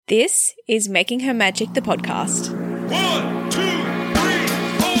This is Making Her Magic, the podcast. 1, 2, 3,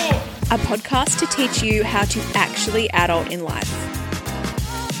 4. A podcast to teach you how to actually adult in life.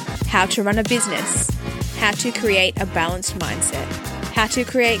 How to run a business. How to create a balanced mindset. How to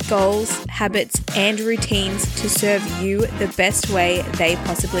create goals, habits, and routines to serve you the best way they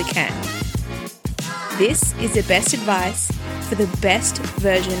possibly can. This is the best advice for the best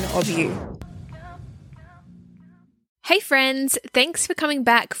version of you. Hey friends, thanks for coming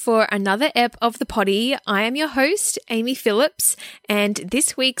back for another ep of the potty. I am your host, Amy Phillips, and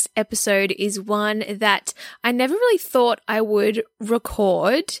this week's episode is one that I never really thought I would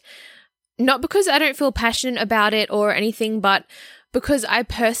record. Not because I don't feel passionate about it or anything, but because I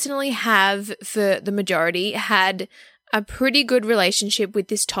personally have, for the majority, had a pretty good relationship with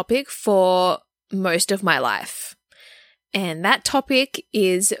this topic for most of my life. And that topic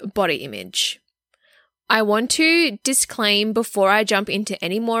is body image. I want to disclaim before I jump into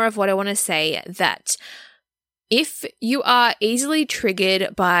any more of what I want to say that if you are easily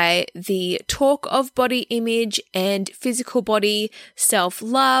triggered by the talk of body image and physical body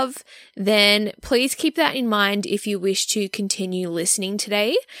self-love, then please keep that in mind if you wish to continue listening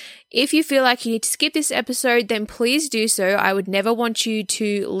today. If you feel like you need to skip this episode, then please do so. I would never want you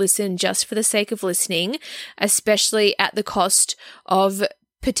to listen just for the sake of listening, especially at the cost of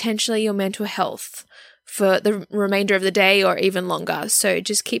potentially your mental health for the remainder of the day or even longer. So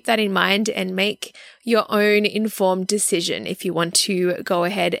just keep that in mind and make your own informed decision if you want to go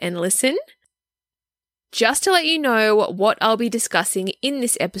ahead and listen. Just to let you know what I'll be discussing in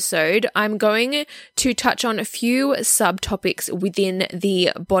this episode, I'm going to touch on a few subtopics within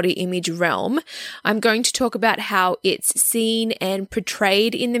the body image realm. I'm going to talk about how it's seen and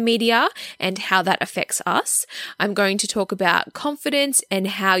portrayed in the media and how that affects us. I'm going to talk about confidence and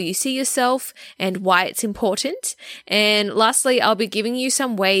how you see yourself and why it's important. And lastly, I'll be giving you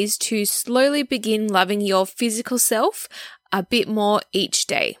some ways to slowly begin loving your physical self a bit more each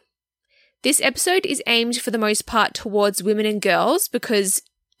day. This episode is aimed for the most part towards women and girls because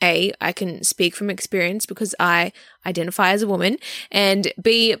A, I can speak from experience because I identify as a woman, and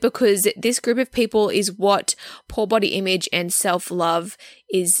B, because this group of people is what poor body image and self-love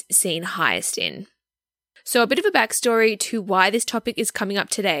is seen highest in. So a bit of a backstory to why this topic is coming up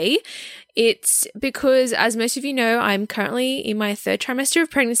today. It's because, as most of you know, I'm currently in my third trimester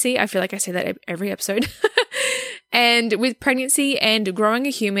of pregnancy. I feel like I say that every episode. And with pregnancy and growing a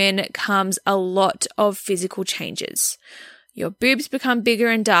human comes a lot of physical changes. Your boobs become bigger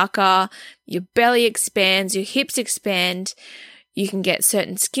and darker, your belly expands, your hips expand. You can get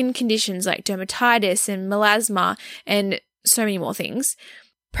certain skin conditions like dermatitis and melasma and so many more things.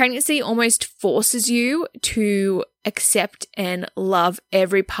 Pregnancy almost forces you to accept and love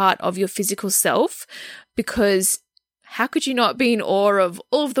every part of your physical self because how could you not be in awe of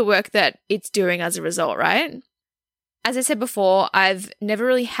all of the work that it's doing as a result, right? As I said before, I've never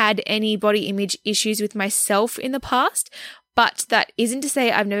really had any body image issues with myself in the past, but that isn't to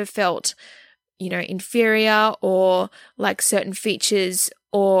say I've never felt, inferior or like certain features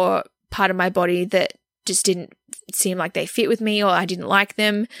or part of my body that just didn't seem like they fit with me or I didn't like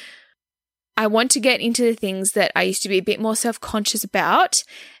them. I want to get into the things that I used to be a bit more self-conscious about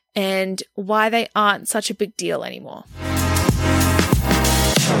and why they aren't such a big deal anymore.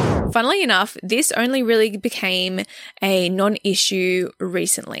 Funnily enough, this only really became a non-issue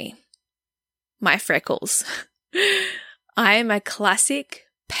recently. My freckles. I am a classic,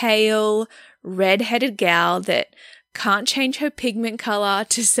 pale, red-headed gal that can't change her pigment color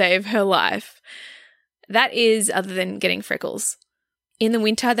to save her life. That is other than getting freckles. In the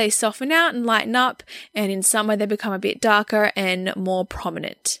winter, they soften out and lighten up, and in summer, they become a bit darker and more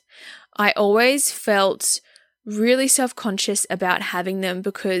prominent. I always felt really self-conscious about having them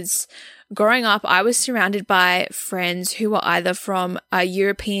because growing up, I was surrounded by friends who were either from a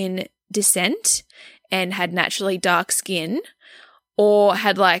European descent and had naturally dark skin or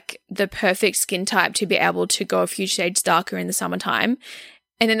had like the perfect skin type to be able to go a few shades darker in the summertime.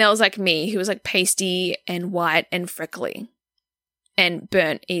 And then there was like me who was like pasty and white and freckly and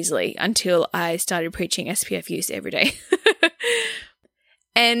burnt easily until I started preaching SPF use every day.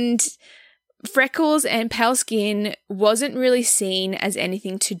 And freckles and pale skin wasn't really seen as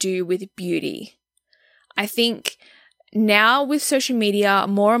anything to do with beauty. I think now with social media,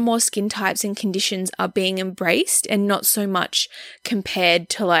 more and more skin types and conditions are being embraced and not so much compared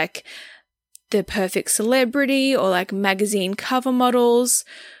to like the perfect celebrity or like magazine cover models,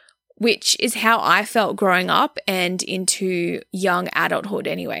 which is how I felt growing up and into young adulthood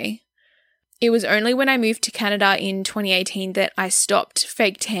anyway. It was only when I moved to Canada in 2018 that I stopped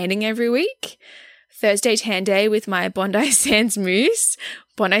fake tanning every week. Thursday Tan Day with my Bondi Sands mousse.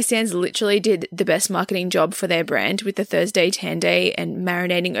 Bondi Sands literally did the best marketing job for their brand with the Thursday Tan Day and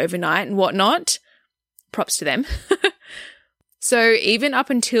marinating overnight and whatnot. Props to them. So even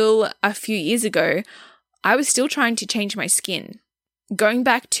up until a few years ago, I was still trying to change my skin. Going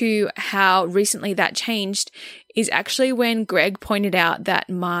back to how recently that changed is actually when Greg pointed out that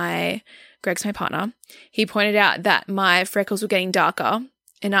Greg's my partner, he pointed out that my freckles were getting darker,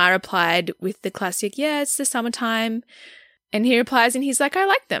 and I replied with the classic, yeah, it's the summertime. And he replies and he's like, I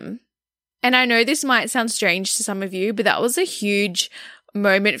like them. And I know this might sound strange to some of you, but that was a huge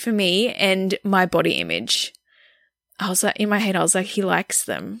moment for me and my body image. I was like, in my head, I was like, he likes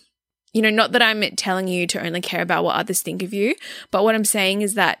them. You know, not that I'm telling you to only care about what others think of you, but what I'm saying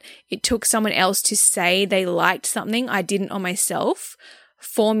is that it took someone else to say they liked something I didn't on myself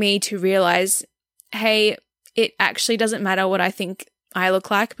for me to realize, hey, it actually doesn't matter what I think I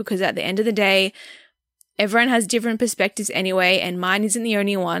look like, because at the end of the day, everyone has different perspectives anyway, and mine isn't the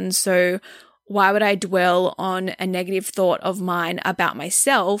only one. So why would I dwell on a negative thought of mine about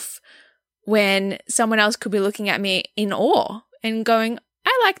myself when someone else could be looking at me in awe and going,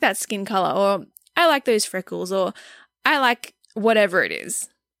 I like that skin color, or I like those freckles, or I like whatever it is.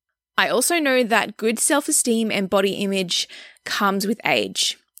 I also know that good self-esteem and body image comes with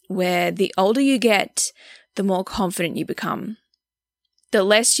age, where the older you get, the more confident you become. The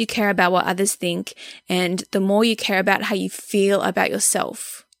less you care about what others think, and the more you care about how you feel about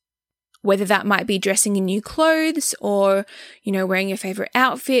yourself. Whether that might be dressing in new clothes or, wearing your favorite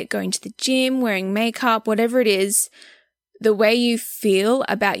outfit, going to the gym, wearing makeup, whatever it is, the way you feel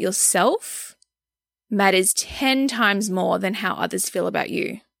about yourself matters 10 times more than how others feel about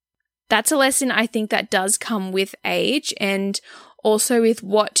you. That's a lesson I think that does come with age, and also with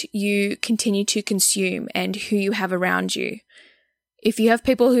what you continue to consume and who you have around you. If you have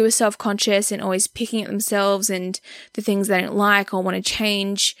people who are self-conscious and always picking at themselves and the things they don't like or want to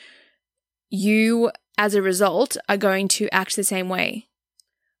change, you, as a result, are going to act the same way.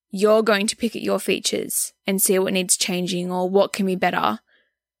 You're going to pick at your features and see what needs changing or what can be better.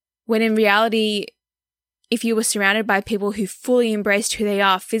 When in reality, if you were surrounded by people who fully embraced who they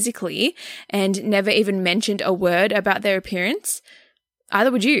are physically and never even mentioned a word about their appearance,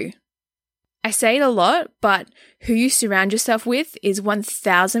 either would you. I say it a lot, but who you surround yourself with is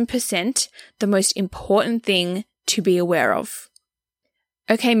 1000% the most important thing to be aware of.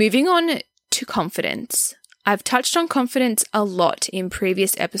 Okay, moving on to confidence. I've touched on confidence a lot in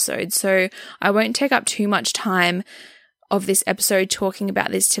previous episodes, so I won't take up too much time of this episode talking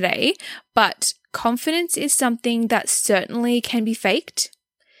about this today, but confidence is something that certainly can be faked.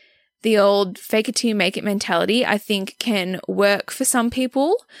 The old fake it till you make it mentality, I think, can work for some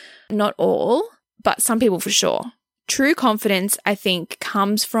people, not all, but some people for sure. True confidence, I think,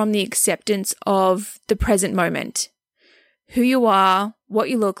 comes from the acceptance of the present moment. Who you are,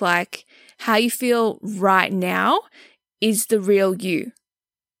 what you look like, how you feel right now is the real you.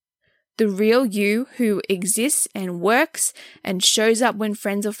 The real you who exists and works and shows up when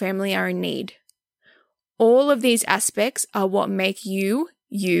friends or family are in need. All of these aspects are what make you,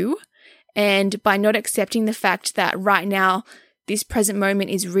 you, and by not accepting the fact that right now this present moment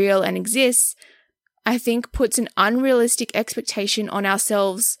is real and exists, I think puts an unrealistic expectation on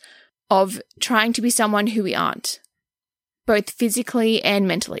ourselves of trying to be someone who we aren't, both physically and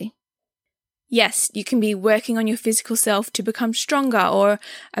mentally. Yes, you can be working on your physical self to become stronger or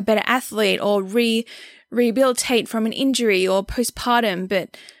a better athlete or rehabilitate from an injury or postpartum,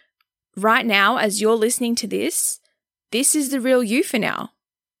 but right now, as you're listening to this is the real you for now.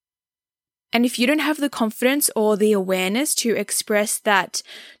 And if you don't have the confidence or the awareness to express that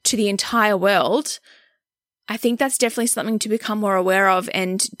to the entire world, I think that's definitely something to become more aware of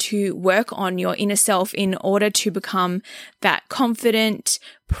and to work on your inner self in order to become that confident,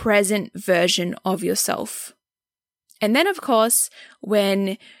 present version of yourself. And then, of course,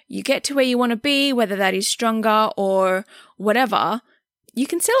 when you get to where you want to be, whether that is stronger or whatever, you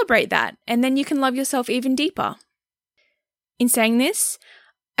can celebrate that, and then you can love yourself even deeper. In saying this,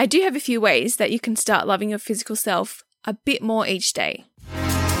 I do have a few ways that you can start loving your physical self a bit more each day.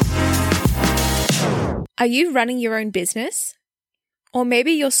 Are you running your own business? Or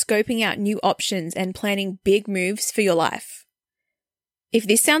maybe you're scoping out new options and planning big moves for your life. If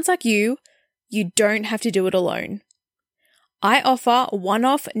this sounds like you don't have to do it alone. I offer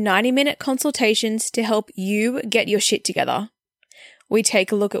one-off 90-minute consultations to help you get your shit together. We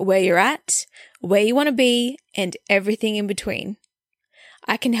take a look at where you're at, where you want to be, and everything in between.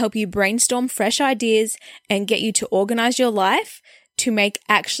 I can help you brainstorm fresh ideas and get you to organize your life to make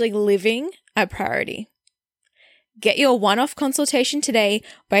actually living a priority. Get your one-off consultation today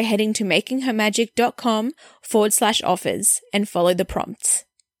by heading to makinghermagic.com/offers and follow the prompts.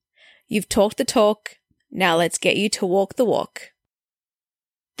 You've talked the talk, now let's get you to walk the walk.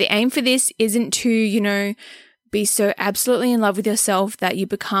 The aim for this isn't to, be so absolutely in love with yourself that you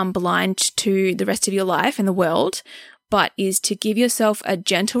become blind to the rest of your life and the world, but is to give yourself a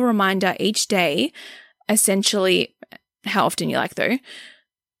gentle reminder each day, essentially, how often you like though,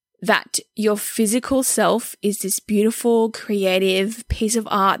 that your physical self is this beautiful, creative piece of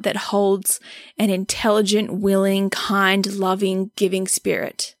art that holds an intelligent, willing, kind, loving, giving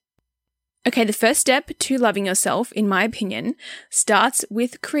spirit. Okay, the first step to loving yourself, in my opinion, starts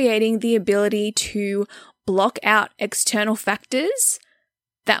with creating the ability to block out external factors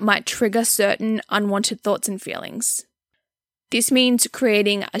that might trigger certain unwanted thoughts and feelings. This means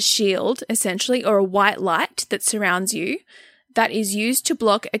creating a shield, essentially, or a white light that surrounds you that is used to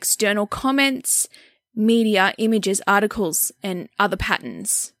block external comments, media, images, articles, and other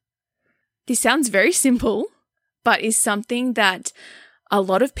patterns. This sounds very simple, but is something that a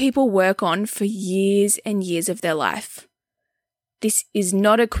lot of people work on for years and years of their life. This is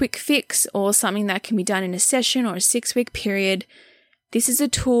not a quick fix or something that can be done in a session or a 6-week period. This is a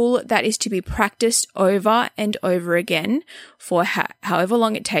tool that is to be practiced over and over again for however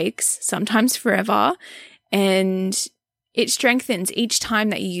long it takes, sometimes forever, and it strengthens each time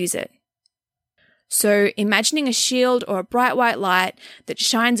that you use it. So imagining a shield or a bright white light that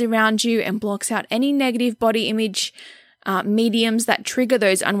shines around you and blocks out any negative body image mediums that trigger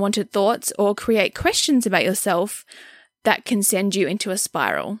those unwanted thoughts or create questions about yourself that can send you into a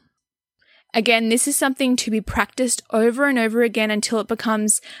spiral. Again, this is something to be practiced over and over again until it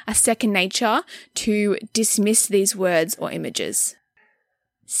becomes a second nature to dismiss these words or images.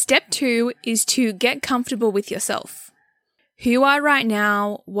 Step 2 is to get comfortable with yourself. Who you are right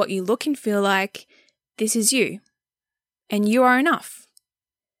now, what you look and feel like, this is you. And you are enough.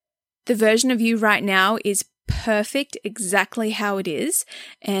 The version of you right now is perfect exactly how it is.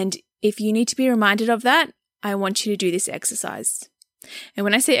 And if you need to be reminded of that, I want you to do this exercise. And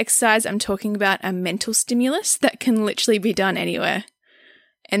when I say exercise, I'm talking about a mental stimulus that can literally be done anywhere.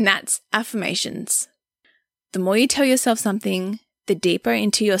 And that's affirmations. The more you tell yourself something, the deeper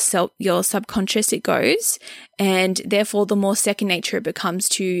into your subconscious it goes, and therefore the more second nature it becomes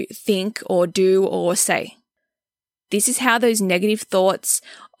to think or do or say. This is how those negative thoughts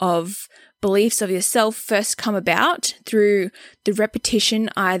of beliefs of yourself first come about, through the repetition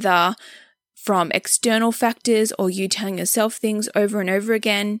either from external factors or you telling yourself things over and over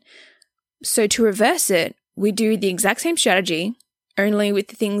again. So to reverse it, we do the exact same strategy, only with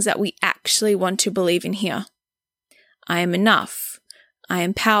the things that we actually want to believe in here. I am enough. I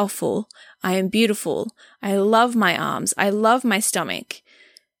am powerful. I am beautiful. I love my arms. I love my stomach.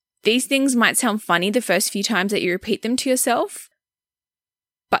 These things might sound funny the first few times that you repeat them to yourself,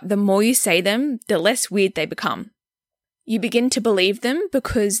 but the more you say them, the less weird they become. You begin to believe them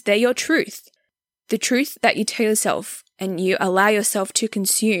because they're your truth. The truth that you tell yourself and you allow yourself to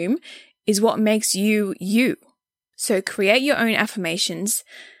consume is what makes you you. So create your own affirmations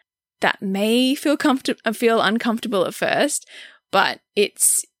that may feel uncomfortable at first, but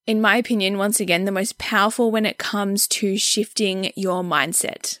it's, in my opinion, once again, the most powerful when it comes to shifting your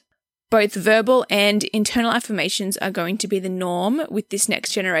mindset. Both verbal and internal affirmations are going to be the norm with this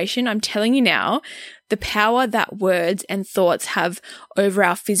next generation. I'm telling you now, the power that words and thoughts have over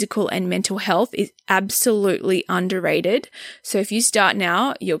our physical and mental health is absolutely underrated. So if you start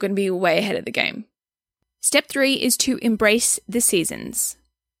now, you're going to be way ahead of the game. Step 3 is to embrace the seasons.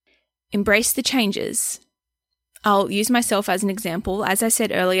 Embrace the changes. I'll use myself as an example. As I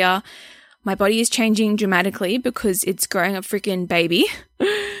said earlier, my body is changing dramatically because it's growing a freaking baby.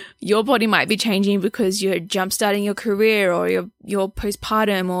 Your body might be changing because you're jumpstarting your career or you're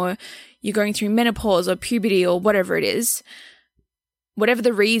postpartum or you're going through menopause or puberty or whatever it is. Whatever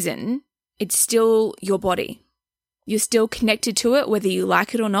the reason, it's still your body. You're still connected to it whether you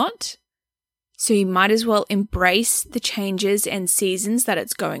like it or not. So you might as well embrace the changes and seasons that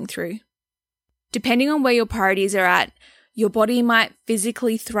it's going through. Depending on where your priorities are at, your body might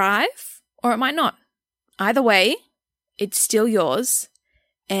physically thrive or it might not. Either way, it's still yours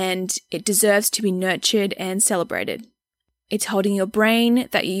and it deserves to be nurtured and celebrated. It's holding your brain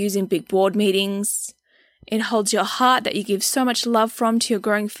that you use in big board meetings. It holds your heart that you give so much love from to your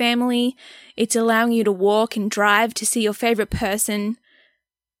growing family. It's allowing you to walk and drive to see your favorite person.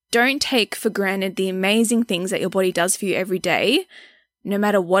 Don't take for granted the amazing things that your body does for you every day, no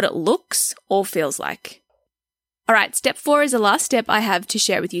matter what it looks or feels like. All right, step 4 is the last step I have to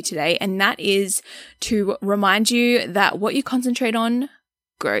share with you today, and that is to remind you that what you concentrate on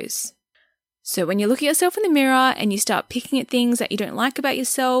grows. So when you look at yourself in the mirror and you start picking at things that you don't like about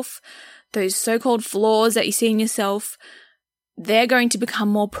yourself, those so-called flaws that you see in yourself, they're going to become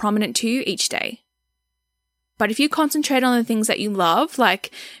more prominent to you each day. But if you concentrate on the things that you love,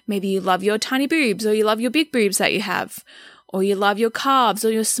 like maybe you love your tiny boobs or you love your big boobs that you have, or you love your calves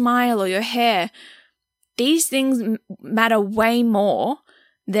or your smile or your hair, these things matter way more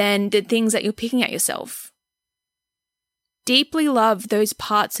than the things that you're picking at yourself. Deeply love those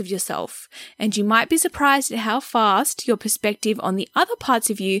parts of yourself, and you might be surprised at how fast your perspective on the other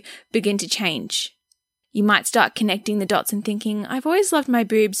parts of you begin to change. You might start connecting the dots and thinking, I've always loved my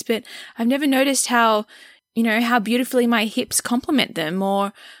boobs, but I've never noticed how beautifully my hips complement them,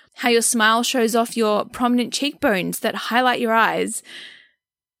 or how your smile shows off your prominent cheekbones that highlight your eyes.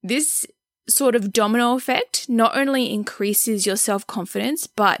 This sort of domino effect not only increases your self-confidence,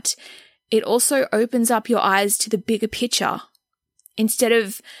 but it also opens up your eyes to the bigger picture. Instead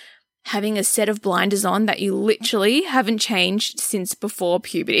of having a set of blinders on that you literally haven't changed since before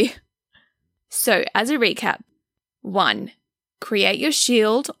puberty. So, as a recap, 1. Create your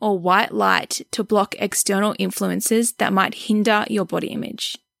shield or white light to block external influences that might hinder your body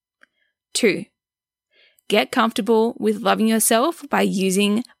image. 2. Get comfortable with loving yourself by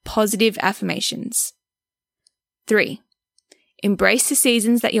using positive affirmations. 3. Embrace the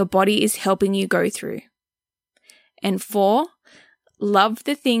seasons that your body is helping you go through. And 4, love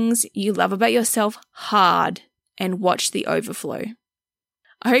the things you love about yourself hard and watch the overflow.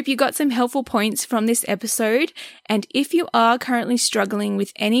 I hope you got some helpful points from this episode, and if you are currently struggling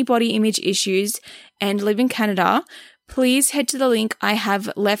with any body image issues and live in Canada, please head to the link I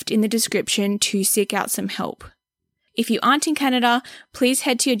have left in the description to seek out some help. If you aren't in Canada, please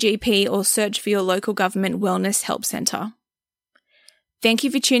head to your GP or search for your local government wellness help centre. Thank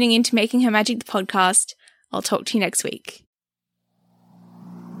you for tuning in to Making Her Magic, the podcast. I'll talk to you next week.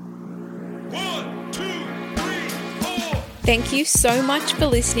 1, 2, 3, 4. Thank you so much for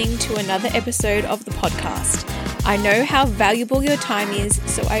listening to another episode of the podcast. I know how valuable your time is,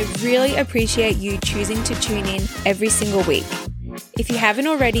 so I really appreciate you choosing to tune in every single week. If you haven't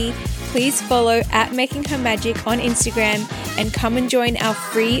already, please follow @MakingHerMagic on Instagram and come and join our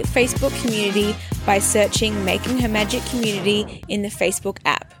free Facebook community by searching Making Her Magic Community in the Facebook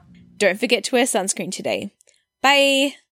app. Don't forget to wear sunscreen today. Bye!